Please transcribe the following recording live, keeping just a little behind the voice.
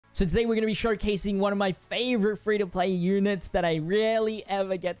So today we're going to be showcasing one of my favorite free-to-play units that I rarely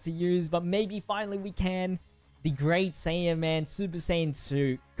ever get to use, but maybe finally we can. The Great Saiyaman Super Saiyan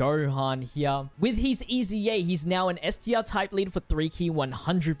 2 Gohan here. With his EZA, he's now an STR type leader for 3 key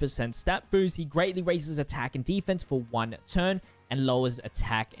 100% stat boost. He greatly raises attack and defense for 1 turn and lowers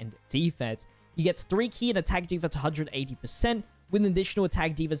attack and defense. He gets 3 key and attack defense 180% with an additional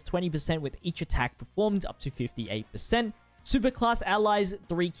attack defense 20% with each attack performed up to 58%. Superclass allies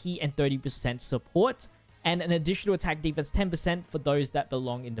 3 key and 30% support, and an additional attack defense 10% for those that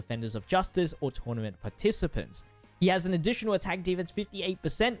belong in Defenders of Justice or tournament participants. He has an additional attack defense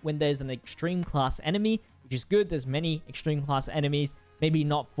 58% when there's an extreme class enemy, which is good. There's many extreme class enemies, maybe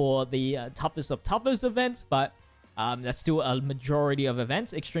not for the toughest of toughest events, but that's still a majority of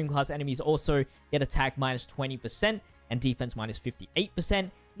events. Extreme class enemies also get attack minus 20% and defense minus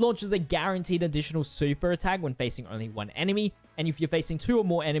 58%. Launches a guaranteed additional super attack when facing only 1 enemy, and if you're facing 2 or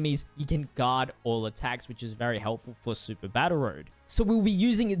more enemies, you can guard all attacks, which is very helpful for Super Battle Road. So we'll be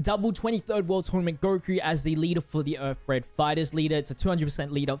using double 23rd World Tournament Goku as the leader for the Earthbred Fighters leader. It's a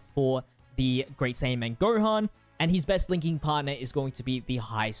 200% leader for the Great Saiyaman Gohan, and his best linking partner is going to be the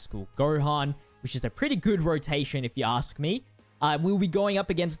High School Gohan, which is a pretty good rotation if you ask me. We'll be going up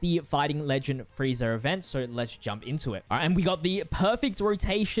against the Fighting Legend Frieza event, so let's jump into it. All right, and we got the perfect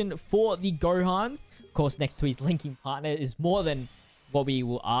rotation for the Gohan. Of course, next to his linking partner is more than what we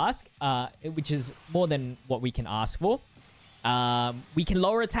will ask, which is more than what we can ask for. We can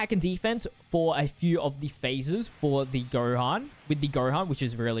lower attack and defense for a few of the phases for the Gohan, which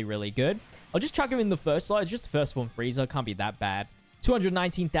is really, really good. I'll just chuck him in the first slot. It's just the first one, Frieza. Can't be that bad.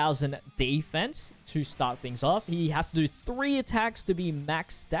 219,000 defense to start things off. He has to do 3 attacks to be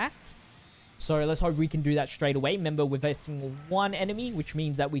max stacked. So let's hope we can do that straight away. Remember, we're facing 1 enemy, which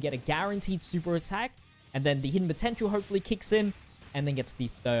means that we get a guaranteed super attack. And then the hidden potential hopefully kicks in and then gets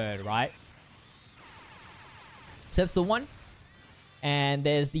the 3rd, right? So that's the 1. And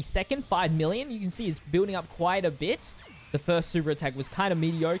there's the second, 5 million. You can see it's building up quite a bit. The first super attack was kind of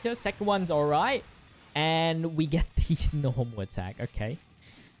mediocre. Second one's all right. And we get the normal attack. Okay.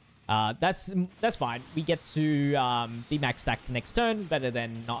 That's fine. We get to be max stacked next turn. Better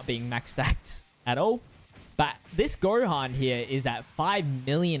than not being max stacked at all. But this Gohan here is at 5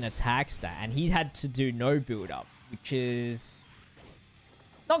 million attack stat. And he had to do no build up. Which is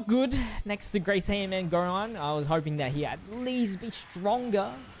not good next to Great Saiyaman Gohan. I was hoping that he at least be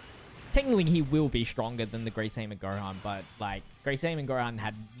stronger. Technically, he will be stronger than the Great Saiyaman Gohan. But like, Great Saiyaman Gohan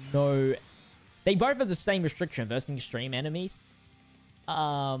had no... They both have the same restriction versus extreme enemies.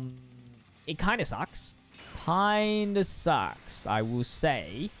 It kind of sucks. Kind of sucks, I will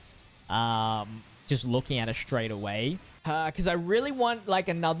say. Just looking at it straight away. Because I really want like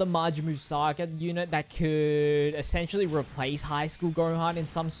another Majin Buu Saga unit that could essentially replace High School Gohan in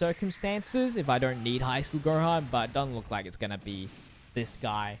some circumstances. If I don't need High School Gohan. But it doesn't look like it's going to be this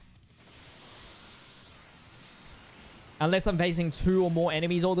guy. Unless I'm facing 2 or more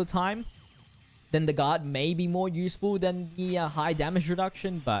enemies all the time. Then the guard may be more useful than the high damage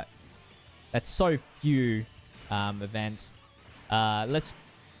reduction, but that's so few events.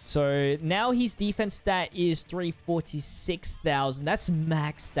 So now his defense stat is 346,000. That's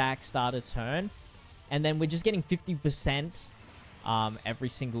max stack starter turn. And then we're just getting 50% every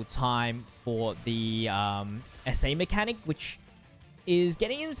single time for the SA mechanic, which is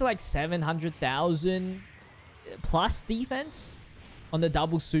getting him to like 700,000 plus defense on the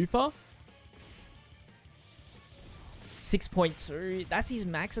double super. 6.2. That's his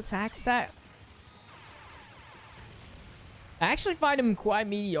max attack stat. I actually find him quite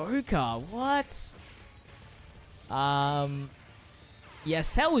mediocre. What? Yeah,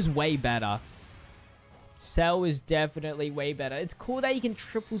 Cell is way better. Cell is definitely way better. It's cool that you can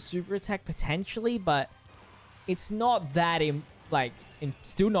triple super attack potentially, but it's not that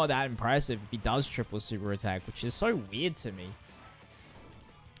still not that impressive if he does triple super attack, which is so weird to me.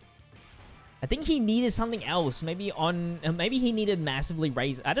 I think he needed something else. Maybe he needed massively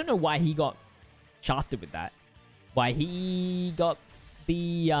raised. I don't know why he got shafted with that. Why he got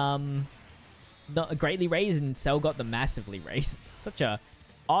the not greatly raised and Cell got the massively raised. Such a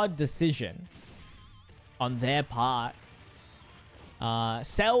odd decision on their part.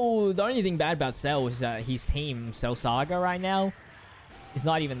 Cell, the only thing bad about Cell is that his team, Cell Saga right now, is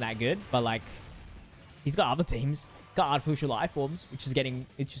not even that good. But like, he's got other teams. Got Artificial Life Forms, which is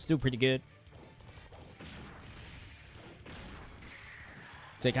still pretty good.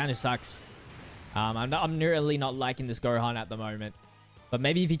 So it kind of sucks. I'm really not liking this Gohan at the moment. But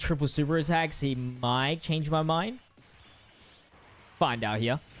maybe if he triple super attacks, he might change my mind. Find out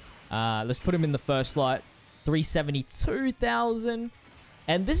here. Let's put him in the first slot. 372,000.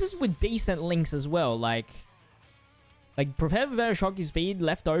 And this is with decent links as well. Like prepare for better shocking speed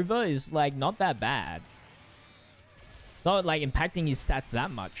left over is like not that bad. Not like impacting his stats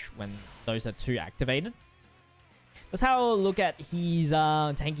that much when those are two activated. Let's have a look at his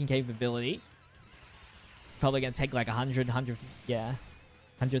tanking capability. Probably gonna take like 100, yeah,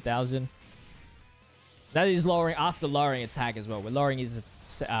 100,000. That is lowering after lowering attack as well. We're lowering his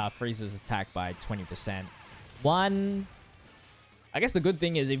Frieza's attack by 20%. I guess the good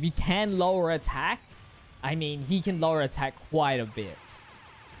thing is if you can lower attack, I mean, he can lower attack quite a bit.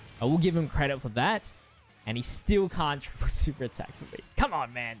 I will give him credit for that. And he still can't triple super attack for me. Come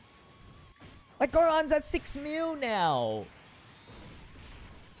on, man. Like, Gohan's at 6 mil now.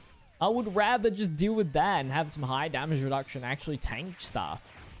 I would rather just deal with that and have some high damage reduction, actually tank stuff.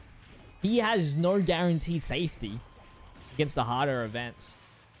 He has no guaranteed safety against the harder events.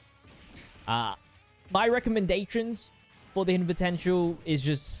 My recommendations for the hidden potential is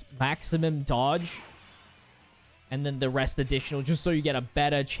just maximum dodge. And then the rest additional, just so you get a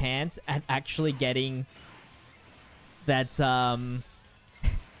better chance at actually getting that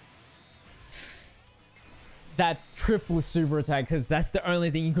that triple super attack, because that's the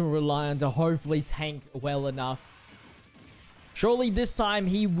only thing you can rely on to hopefully tank well enough. Surely this time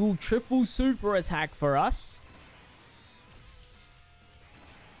he will triple super attack for us.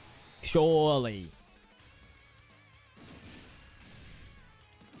 Surely.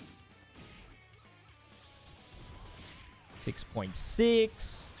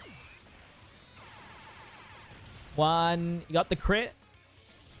 $6.6. 1. You got the crit.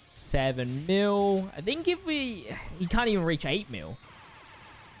 7 mil. I think if he can't even reach 8 mil.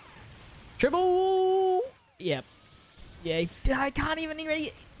 Triple. Yep. Yeah. I can't even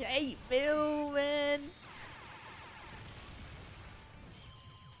reach 8 mil, man.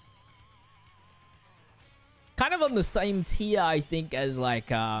 Kind of on the same tier, I think, as like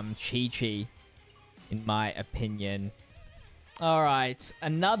Chi-Chi, in my opinion. All right,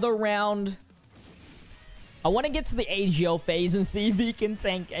 another round. I want to get to the AGL phase and see if he can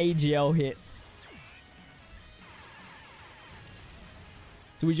tank AGL hits.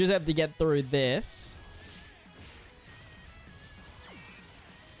 So we just have to get through this.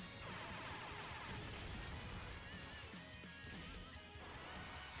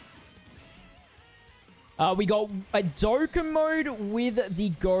 We got a Dokkan mode with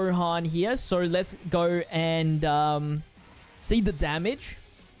the Gohan here. So let's go and see the damage.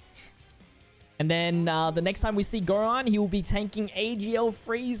 And then the next time we see Gohan, he will be tanking AGL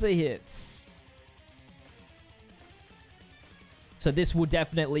Frieza hits. So this will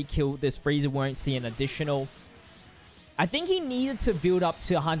definitely kill this. Frieza won't see an additional. I think he needed to build up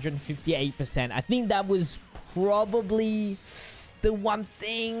to 158%. I think that was probably the one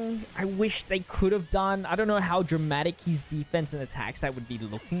thing I wish they could have done. I don't know how dramatic his defense and attacks that would be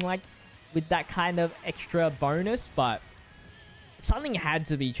looking like with that kind of extra bonus, but something had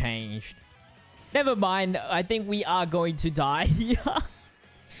to be changed. Never mind. I think we are going to die here.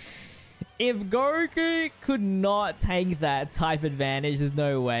 If Goku could not take that type advantage, there's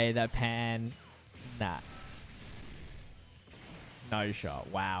no way that Pan... Nah. No shot.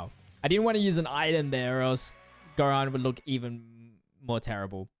 Wow. I didn't want to use an item there or else Gohan would look even more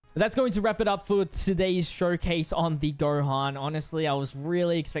terrible. But that's going to wrap it up for today's showcase on the Gohan. Honestly, I was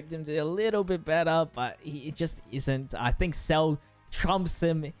really expecting him to do a little bit better, but he just isn't. I think Cell trumps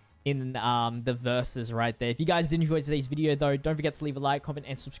him in the verses right there. If you guys did enjoy today's video though, don't forget to leave a like, comment,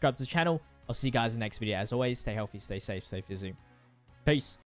 and subscribe to the channel. I'll see you guys in the next video. As always, stay healthy, stay safe, stay fizzy. Peace.